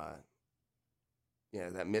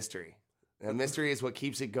 that mystery. That mystery is what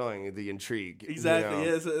keeps it going, the intrigue. Exactly,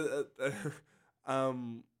 yes. You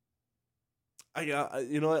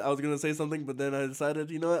know what? I was gonna say something, but then I decided,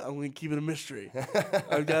 you know what? I'm gonna keep it a mystery.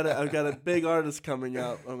 I've got a big artist coming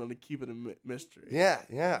out. I'm gonna keep it a mystery.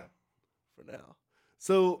 Yeah. For now.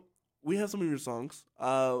 So we have some of your songs.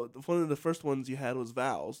 One of the first ones you had was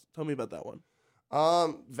Vows. Tell me about that one.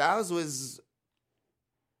 Vows was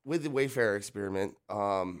with the Wayfarer Experiment.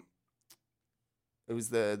 It was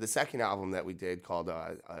the second album that we did called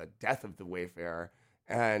Death of the Wayfarer,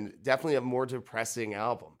 and definitely a more depressing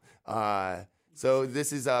album. So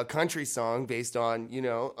this is a country song based on,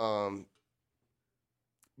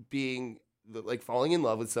 being falling in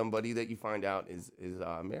love with somebody that you find out is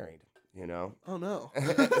married, Oh, no.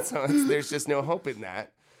 So there's just no hope in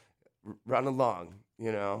that. Run along,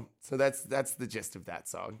 So that's the gist of that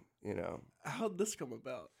song, How'd this come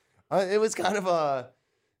about? It was kind of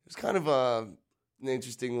an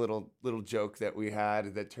interesting little joke that we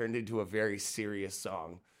had that turned into a very serious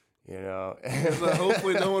song. So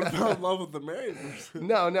hopefully no one fell in love with the married person.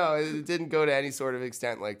 No, it didn't go to any sort of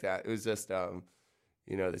extent like that. It was just,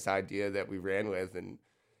 this idea that we ran with, and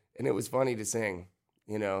it was funny to sing,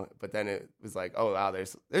 But then it was like, oh wow,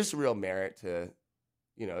 there's some real merit to,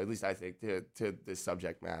 at least I think to this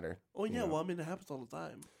subject matter. Oh yeah, well I mean it happens all the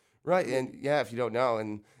time. Right, and yeah, if you don't know,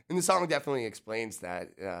 and the song definitely explains that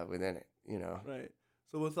within it, Right.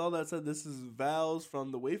 So with all that said, this is Vows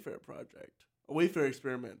from the Wayfarer Project. A Wayfarer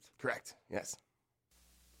Experiment. Correct. Yes.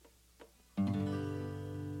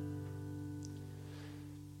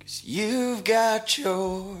 You've got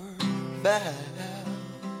your vows,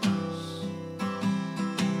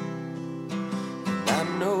 and I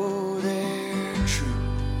know they're true.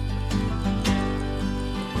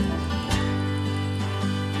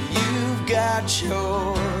 You've got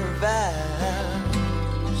your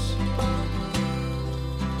vows,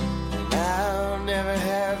 and I'll never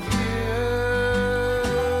have you.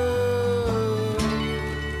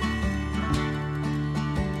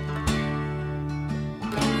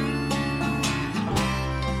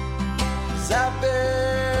 'Cause I've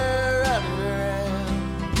been running around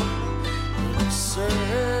in a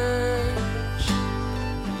search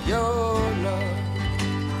for your love.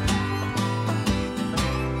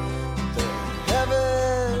 The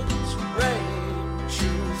heavens rain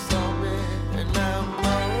truth on me, and I'm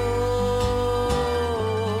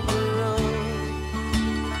overrun.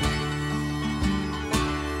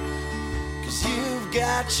 'Cause you've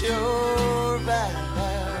got your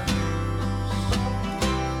vows,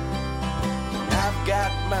 I've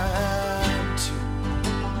got mine too.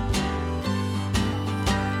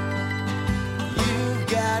 You've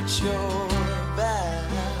got your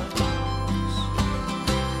vows,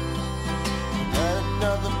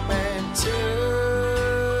 another man too.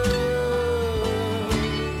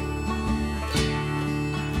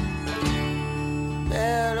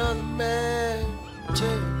 That other man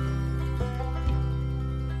too.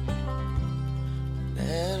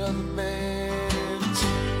 That other man too.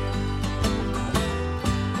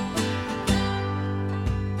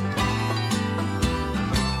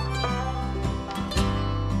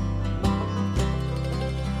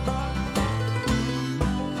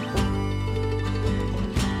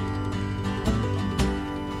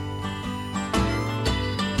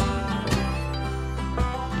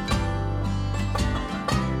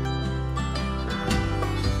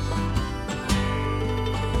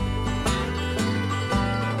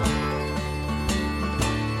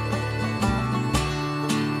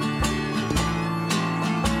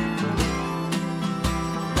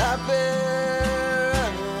 I've been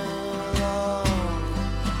running along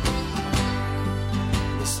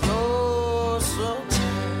the slow, slow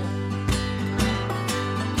time,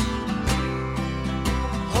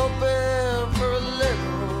 hoping for a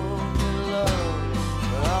little love,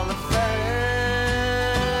 but all I found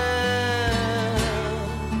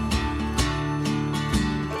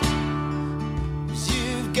was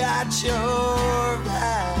you've got your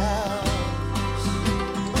vows.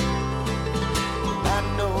 I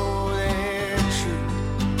know they're true.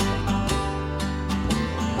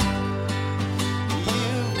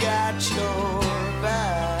 You've got your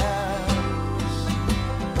vows,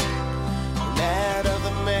 and that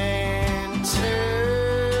other man too.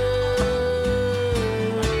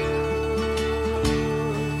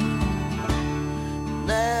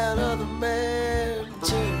 That other man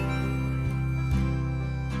too.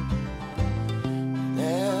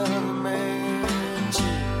 That other man too.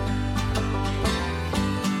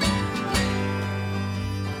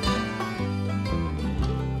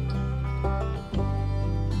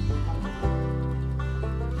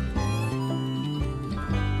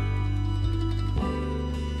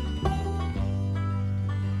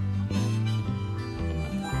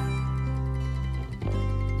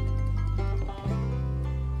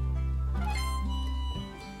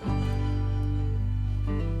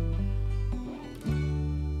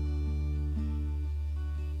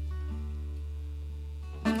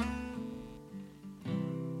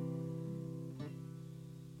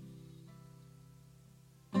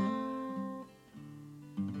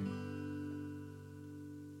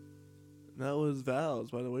 That was Vows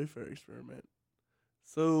by the Wayfarer Experiment.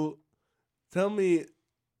 So, tell me.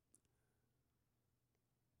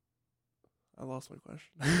 I lost my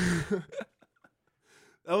question.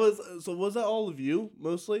 Was that all of you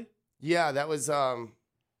mostly? Yeah, that was I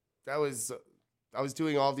was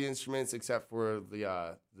doing all the instruments except for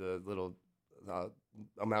the little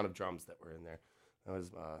amount of drums that were in there. That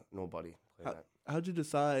was nobody playing that. How'd you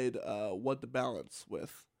decide what to balance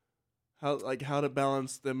with? How to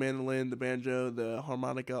balance the mandolin, the banjo, the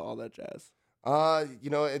harmonica, all that jazz? I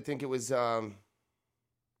think it was just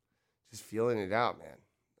feeling it out, man.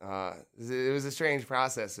 It was a strange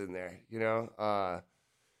process in there,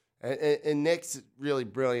 And Nick's really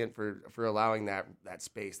brilliant for allowing that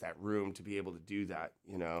space, that room to be able to do that,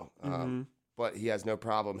 But he has no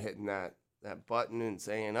problem hitting that button and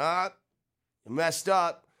saying, you messed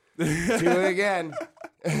up. Do it again.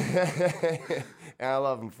 And I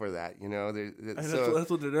love him for that,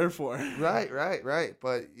 That's what they're there for. Right.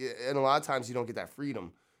 But and a lot of times you don't get that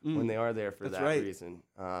freedom when they are there for that reason.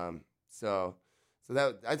 So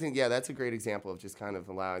that I think, that's a great example of just kind of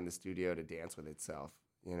allowing the studio to dance with itself.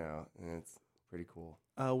 and it's pretty cool.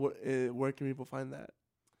 Where can people find that?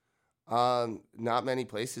 Not many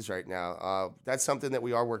places right now. That's something that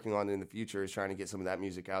we are working on in the future, is trying to get some of that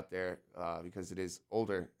music out there, because it is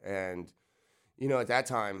older. And, at that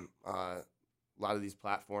time, a lot of these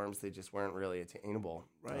platforms, they just weren't really attainable.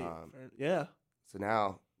 Right. Yeah. So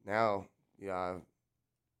now, yeah,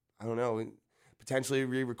 I don't know, potentially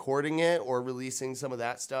re-recording it or releasing some of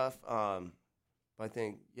that stuff. But I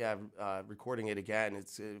think, recording it again,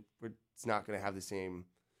 it's not going to have the same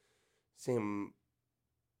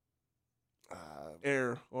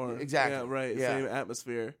air or exactly. Yeah, right. Yeah. Same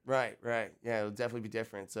atmosphere. Right. Yeah, it'll definitely be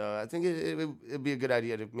different. So I think it'd be a good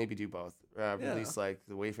idea to maybe do both. Release like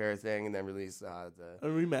the Wayfarer thing, and then release a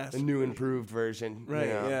remaster, the new improved version. Right.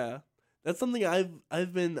 Yeah. That's something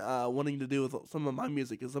I've been wanting to do with some of my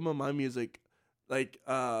music. Is some of my music, like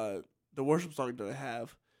the worship song that I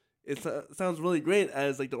have, it sounds really great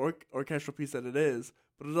as like the orchestral piece that it is,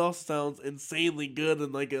 but it also sounds insanely good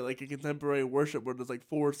in like a contemporary worship where there's like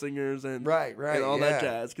 4 singers and right and all that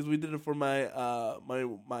jazz. Because we did it for my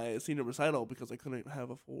my senior recital, because I couldn't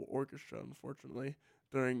have a full orchestra, unfortunately,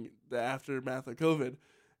 during the aftermath of COVID,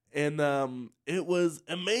 and it was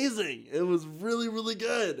amazing. It was really, really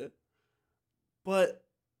good. But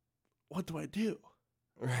what do I do?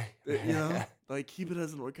 Right. Like keep it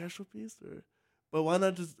as an orchestral piece, but why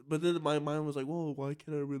not just? But then my mind was like, well, why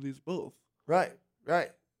can't I release both? Right.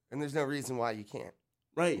 And there's no reason why you can't.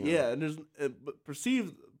 Right. Yeah. And there's but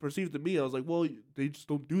perceived to me, I was like, well, they just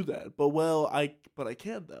don't do that. But I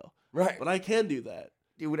can though. Right. But I can do that.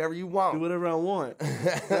 Do whatever you want. Do whatever I want.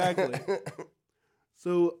 Exactly.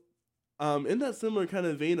 So, in that similar kind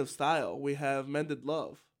of vein of style, we have Mended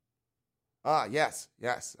Love. Yes.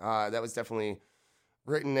 That was definitely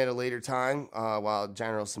written at a later time, while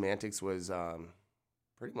General Semantics was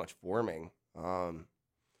pretty much forming. I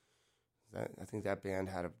think that band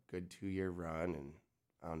had a good 2-year run, and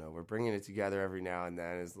I don't know, we're bringing it together every now and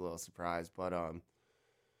then as a little surprise, but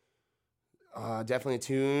definitely a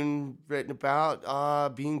tune written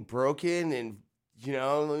about being broken and, like,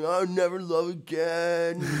 I'll never love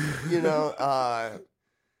again,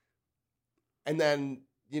 and then,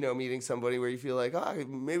 meeting somebody where you feel like,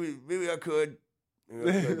 maybe I could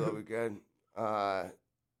love again.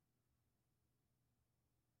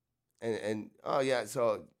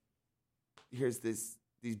 So here's these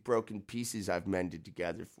broken pieces I've mended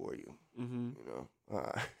together for you. Mm-hmm.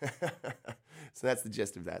 So that's the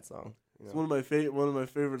gist of that song. It's one of my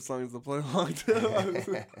favorite songs to play along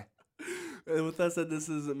to. And with that said, this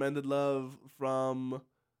is Mended Love from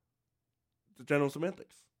the General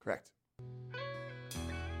Semantics. Correct.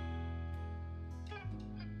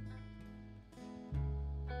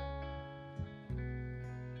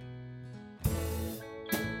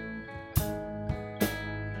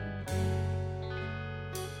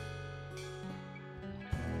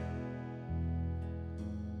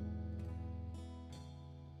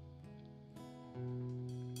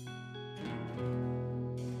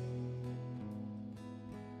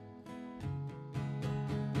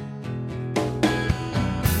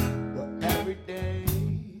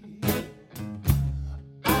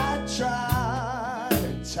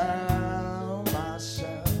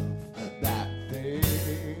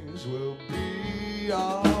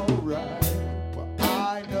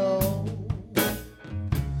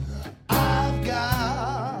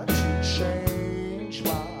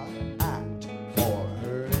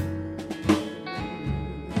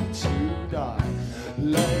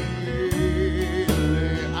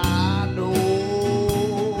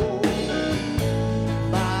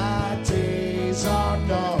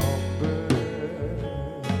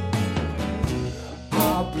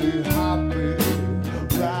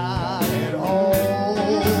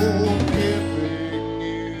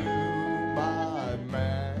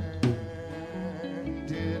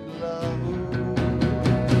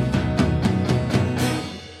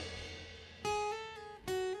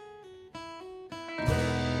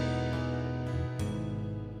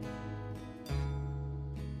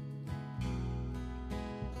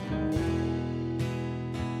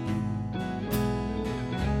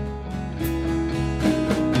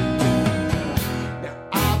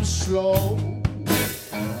 slow.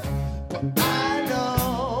 But I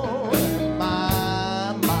know that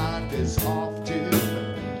my mind is often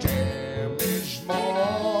damaged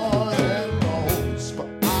more than most. But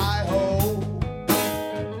I hope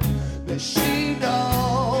that she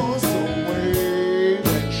knows the way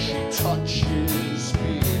that she touches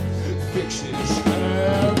me, fixes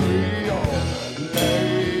every hole.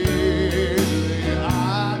 Lately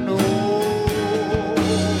I know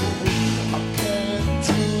I can't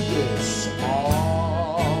do this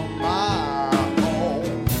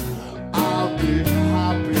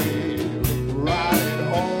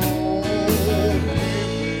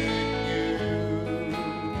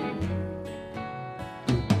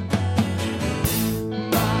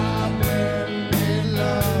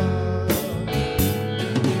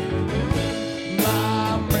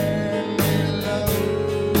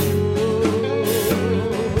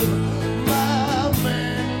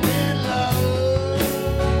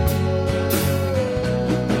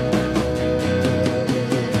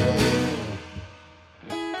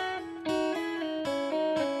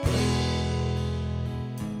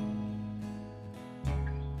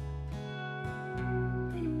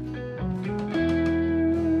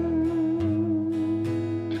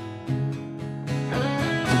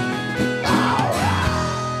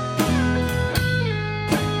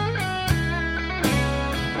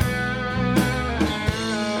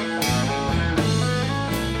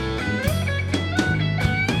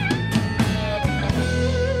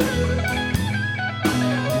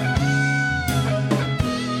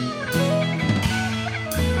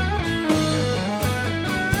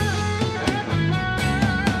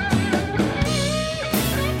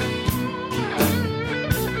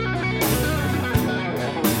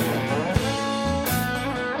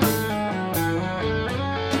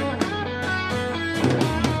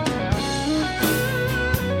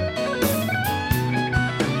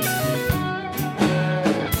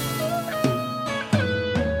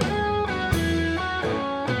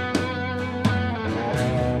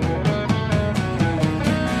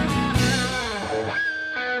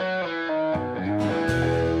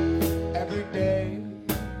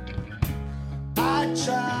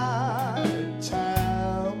try to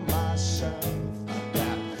tell myself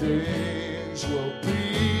that things will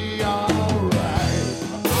be alright.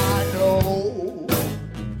 I know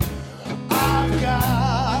I've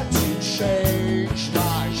got to change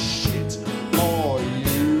my shit for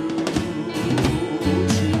you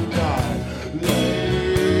tonight.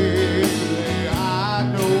 Lately,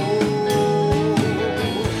 I know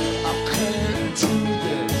I can't do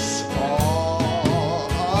this all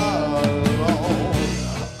alone.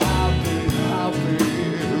 I've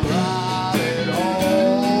been riding home,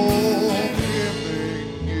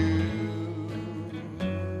 giving you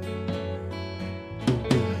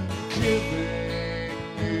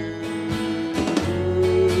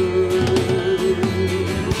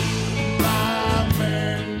my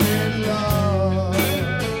mended love,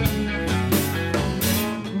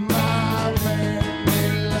 my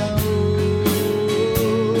mended love,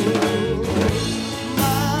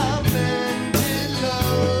 my mended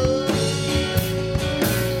love.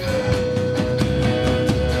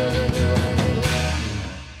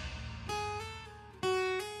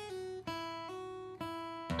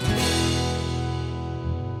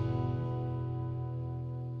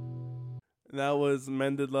 And that was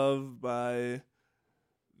Mended Love by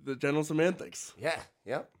the General Semantics. Yeah,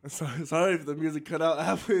 yep. Sorry if the music cut out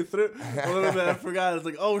halfway through. A little bit, I forgot. It's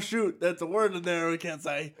like, oh shoot, that's a word in there we can't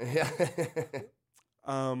say. Yeah.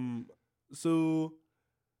 So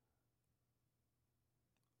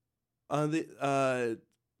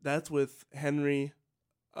that's with Henry,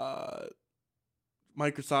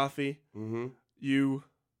 Microsoft, Mm-hmm. you,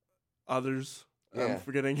 others. I'm Yeah.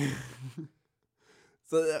 forgetting.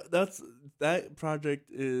 So that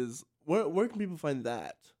project is where can people find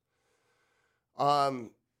that?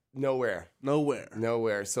 Nowhere.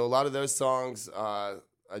 Nowhere. So a lot of those songs, I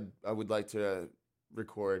would like to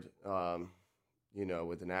record,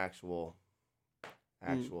 with an actual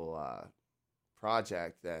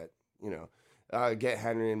project that, get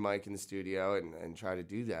Henry and Mike in the studio and try to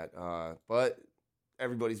do that. But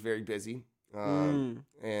everybody's very busy, and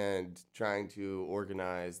trying to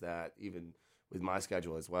organize that even with my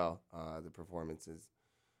schedule as well. The performances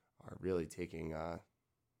are really taking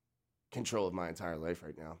control of my entire life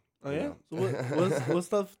right now. Oh you yeah. know. So what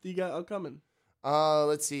stuff do you got upcoming?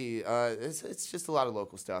 Let's see. It's just a lot of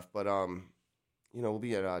local stuff, but we'll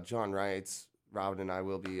be at John Wright's. Robin and I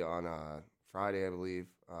will be on Friday, I believe.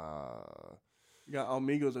 You got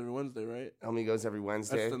Amigos every Wednesday, right? Amigos every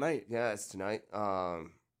Wednesday. That's tonight. Yeah, it's tonight.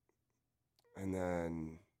 And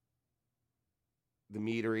then the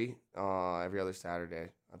Meadery every other Saturday,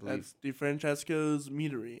 I believe. That's DeFrancesco's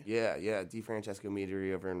Meadery. Yeah, DeFrancesco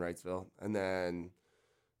Meadery over in Wrightsville, and then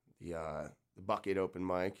the Bucket Open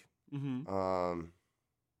Mic Mm-hmm.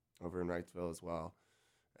 over in Wrightsville as well,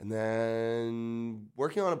 and then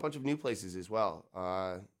working on a bunch of new places as well.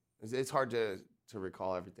 It's hard to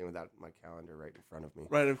recall everything without my calendar right in front of me.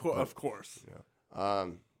 Right, of course.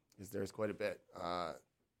 Because there's quite a bit.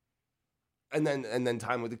 And then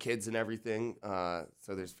time with the kids and everything.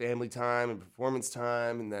 So there's family time and performance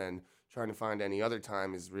time, and then trying to find any other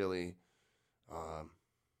time is really,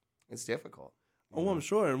 it's difficult. Oh, I'm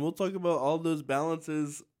sure, and we'll talk about all those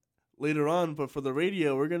balances later on. But for the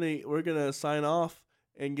radio, we're gonna sign off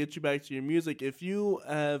and get you back to your music. If you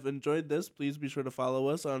have enjoyed this, please be sure to follow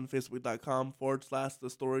us on Facebook.com/The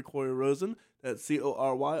Story Corey Rosen. That's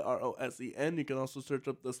CoryRosen. You can also search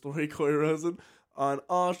up The Story Corey Rosen on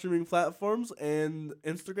all streaming platforms and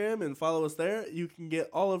Instagram and follow us there. You can get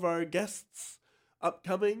all of our guests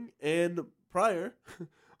upcoming and prior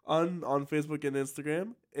on Facebook and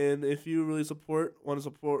Instagram. And if you really want to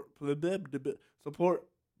support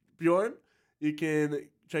Bjorn, you can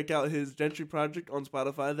check out his Gentry project on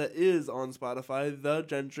Spotify. That is on Spotify, The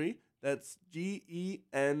Gentry. That's Gentry,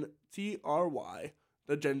 The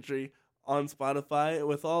Gentry, on Spotify.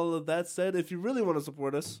 With all of that said, if you really want to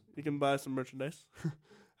support us, you can buy some merchandise.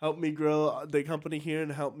 Help me grow the company here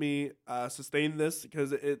and help me sustain this,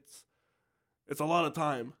 because it's a lot of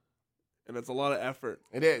time and it's a lot of effort.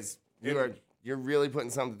 It is. You're really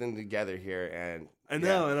putting something together here, and I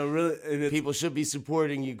know, and I'm really. And people should be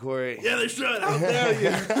supporting you, Corey. Yeah, they should. How dare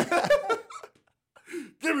you?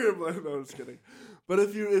 Give me your money. No, I'm just kidding. But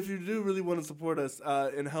if you do really want to support us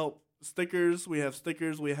and help, stickers. We have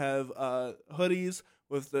stickers. We have hoodies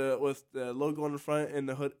with the logo on the front and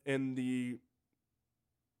the hood and the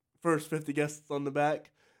first 50 guests on the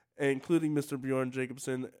back, including Mr. Bjorn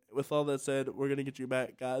Jacobsen. With all that said, we're gonna get you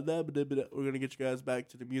back. We're gonna get you guys back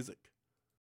to the music.